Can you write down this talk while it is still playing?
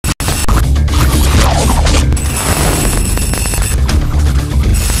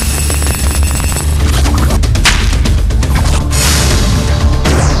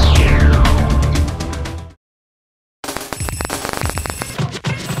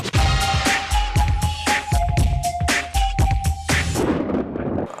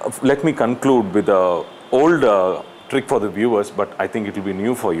let me conclude with a old trick for the viewers, but I think it will be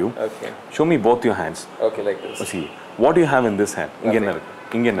new for you. Okay. Show me both your hands. Okay, like this. See, what do you have in this hand?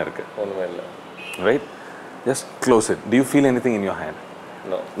 Right? Just close it. Do you feel anything in your hand?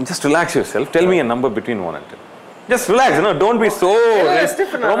 No. Just relax yourself. Tell me a number between 1 and 10. Just relax, no, don't be so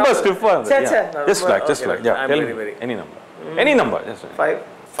stiff. Yeah. Just relax, just relax. Yeah, tell me any number. Any number. Just 5.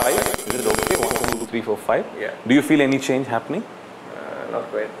 5? Is it okay? 1, 2, 3, 4, 5? Yeah. Do you feel any change happening? Not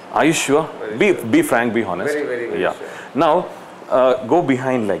quite. Are you sure? Be frank, be honest. Very yeah. sure. Now, go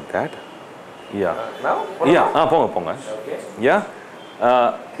behind like that. Yeah. Now? Yeah. Ponga. Okay. Yeah.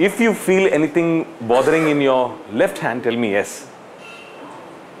 If you feel anything bothering in your left hand, tell me yes.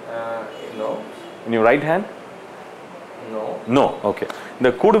 No. In your right hand? No. No. Okay.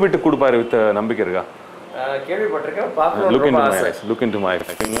 The kudu vittu kudu paru with nambikku iruka? Look into my eyes. Look into my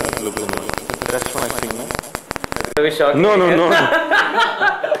finger. Look into my eyes. Touch my finger. No.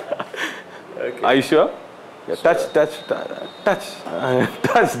 Okay. Are you sure? Yeah, touch.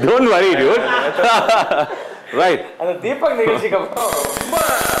 Touch. Don't worry, dude. Right.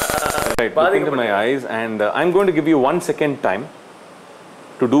 Right. Look into my eyes, and I'm going to give you 1 second time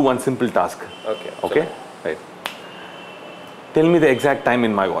to do one simple task. Okay. Okay? Right. Tell me the exact time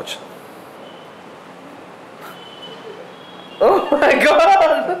in my watch. Oh my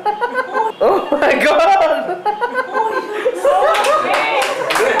god! Oh my god!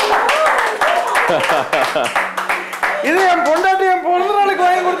 This is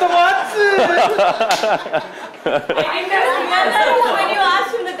my watch. When you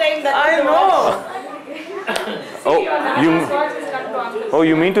asked him the time that I know.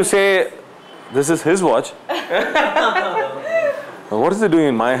 You mean to say this is his watch? What is it doing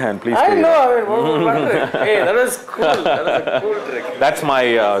in my hand? Please tell me. Hey, that was cool. That was a cool trick. That's my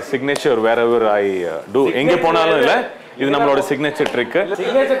signature wherever I do. Enge ponalum illa. Idu nammaloda signature trick.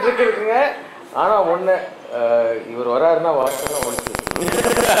 Signature trick irukங்க. ஆனா ஒண்ணு இவர் வராருன்னா watch எல்லாம் ஒளிச்சு.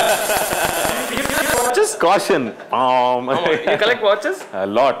 Just caution. You collect watches? A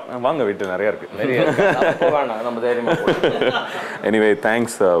lot. வாங்க வீட்டு நிறைய இருக்கு. நிறைய இருக்கு. அப்ப வேணாம் நம்ம தைரியமா போடு. Anyway,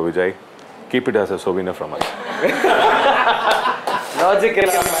 thanks Vijay. Keep it as a souvenir from us. Logical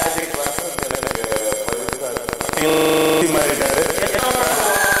magic.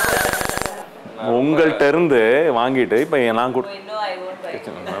 உங்கள்ட்ட இருந்து வாங்கிட்டு இப்ப நான்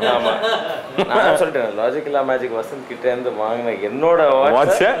ஆமா நான் சொல்றேன் லாஜிக்கல் மேஜிக் வசந்த் கிட்ட இருந்து வாங்குன என்னோட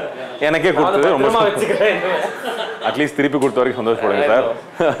வாட்ச் எனக்கே கொடுத்தது ரொம்ப வச்சுக்கிறேன் அட்லீஸ்ட் திருப்பி கொடுத்த வரைக்கும் சந்தோஷப்படுங்க சார்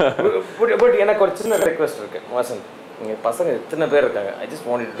பட் எனக்கு ஒரு சின்ன ரிக்வெஸ்ட் இருக்கு வசந்த் நீங்க பசங்க எத்தனை பேர் இருக்காங்க I just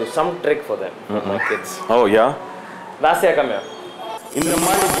wanted to do some trick for them my kids oh yeah லாஸ்டியா கம்மியா இந்த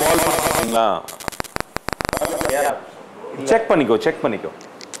மாதிரி பால் பாத்தீங்களா செக் பண்ணிக்கோ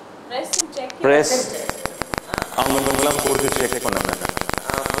press அவங்கெல்லாம் போட்டு செக் பண்ணுங்க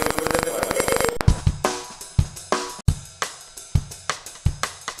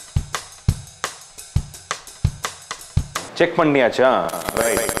செக் பண்ணியாச்சா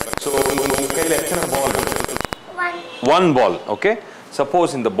ரைட் சோ உங்க கையில எத்தனை பால் one ball okay suppose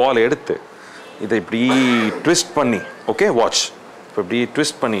இந்த பால் எடுத்து இதை இப்படி ட்விஸ்ட் பண்ணி ஓகே வாட்ச் இப்படி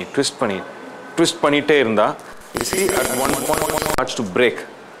ட்விஸ்ட் பண்ணிட்டே இருந்தா you see at one point it starts to break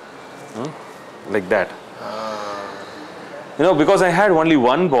like that you know because I had only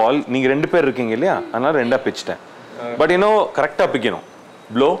one ball நீங்க ரெண்டு பேர் இருக்கீங்க இல்லையா அதனால ரெண்டா பிச்சிட்டேன் but you know கரெக்ட்டா பிக்கணும்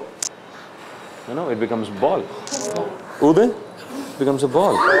blow you know it becomes ball ஊது becomes a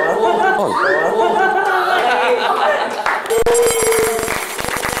ball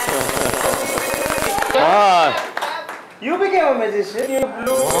You became a magician you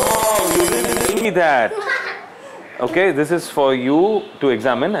blew you didn't tell me that okay this is for you to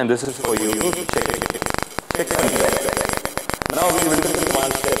examine and this is for you to check now we will do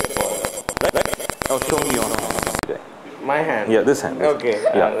one step forward right now show me your hand my hand yeah this hand okay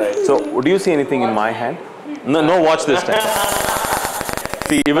yeah right. So do you see anything in my hand no watch this time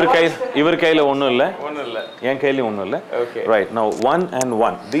see இவர் கையில ஒண்ணும் இல்ல என் கையில ஒண்ணும் இல்ல okay right now 1 and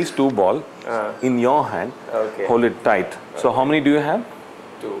 1 these two ball in your hand okay hold it tight so how many do you have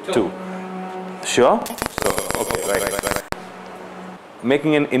two sure so okay right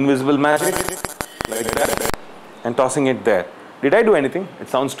making an invisible magic like that and tossing it there did I do anything it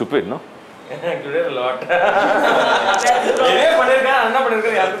sounds stupid no you did a lot பண்ணிருக்கேன் என்ன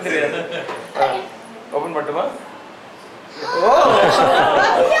பண்ணிருக்கேன் யாருக்கும் தெரியாது open பண்ணுமா oh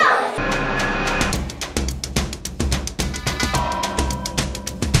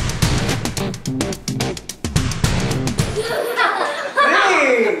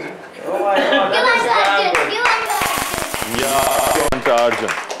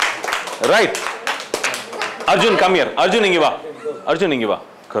Arjun right Arjun come here Arjun inge va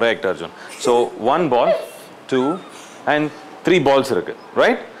Correct, Arjun. So 1 ball, 2 and 3 balls irukku,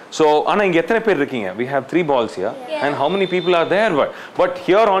 right? So ana inga ethana per irukkinga? We have 3 balls here. Yeah. And how many people are there? But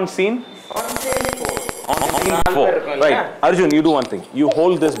here on scene 4. Right. Arjun, you do one thing. You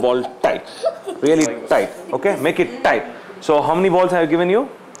hold this ball tight. Really tight. Okay? Make it tight. So how many balls have I given you?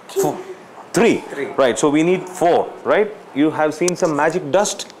 4. 3. Right. So we need 4, right? You have seen some magic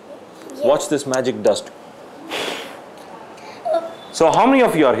dust? Yeah. Watch this magic dust. So how many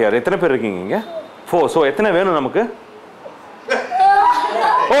of you are here? Ethana per irukkinga? 4. So ethana venu namakku?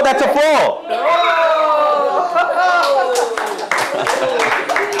 Oh, that's a 4.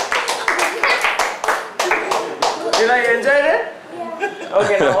 Did I enjoy it? Yeah.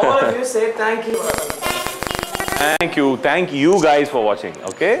 Okay, now all of you say thank you. Thank you guys for watching,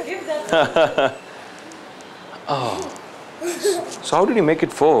 okay? Oh. So how did you make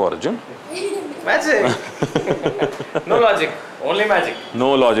it 4, Arjun? Magic. No logic, only magic. No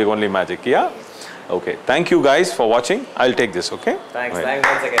logic, only magic, yeah? Okay, thank you guys for watching. I'll take this, okay? Thanks, right. Thanks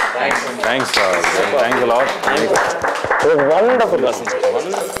once again. Thanks a lot. Thanks. It was wonderful lesson.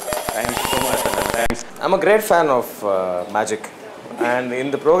 Thanks so much. Thanks. I'm a great fan of magic, and in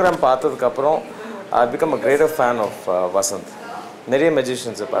the program பார்த்ததுக்கு அப்புறம் I've become a greater fan of Vasanth. நிறைய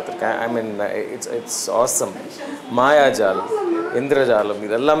magicians பார்த்திருக்கேன். I mean it's awesome. மாயாஜாலம், இந்திரஜாலம்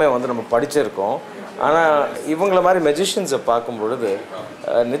இதெல்லாமே வந்து நம்ம படிச்சிருக்கோம். ஆனால் இவங்கள மாதிரி மெஜிஷியன்ஸை பார்க்கும் பொழுது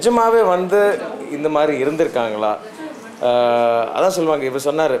நிஜமாகவே வந்து இந்த மாதிரி இருந்திருக்காங்களா? அதான் சொல்லுவாங்க. இவர்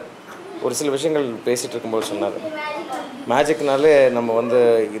சொன்னார், ஒரு சில விஷயங்கள் பேசிகிட்டு இருக்கும்போது சொன்னார், மேஜிக்னாலே நம்ம வந்து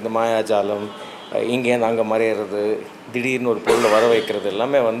இந்த மாயாஜாலம், இங்கேருந்து அங்கே மறையிறது, திடீர்னு ஒரு பொருளை வர வைக்கிறது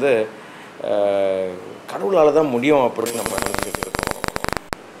எல்லாமே வந்து கடவுளால் தான் முடியும் அப்படின்னு நம்ம நினச்சிட்டு இருக்கோம்.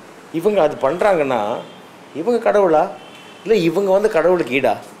 இவங்க அது பண்ணுறாங்கன்னா இவங்க கடவுளா இல்லை இவங்க வந்து கடவுளுக்கு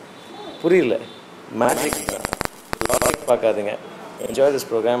ஈடா? புரியல. Magic, logic பார்க்காதீங்க. Enjoy this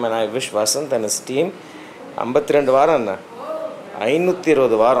program and I wish Vasanth and his team 52 வாரம் என்ன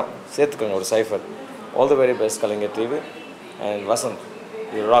 520 வாரம் சேர்த்துக்கோங்க ஒரு cipher. All the very best, Kalinga TV and Vasanth,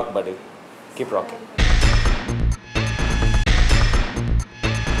 you rock buddy. Keep rocking.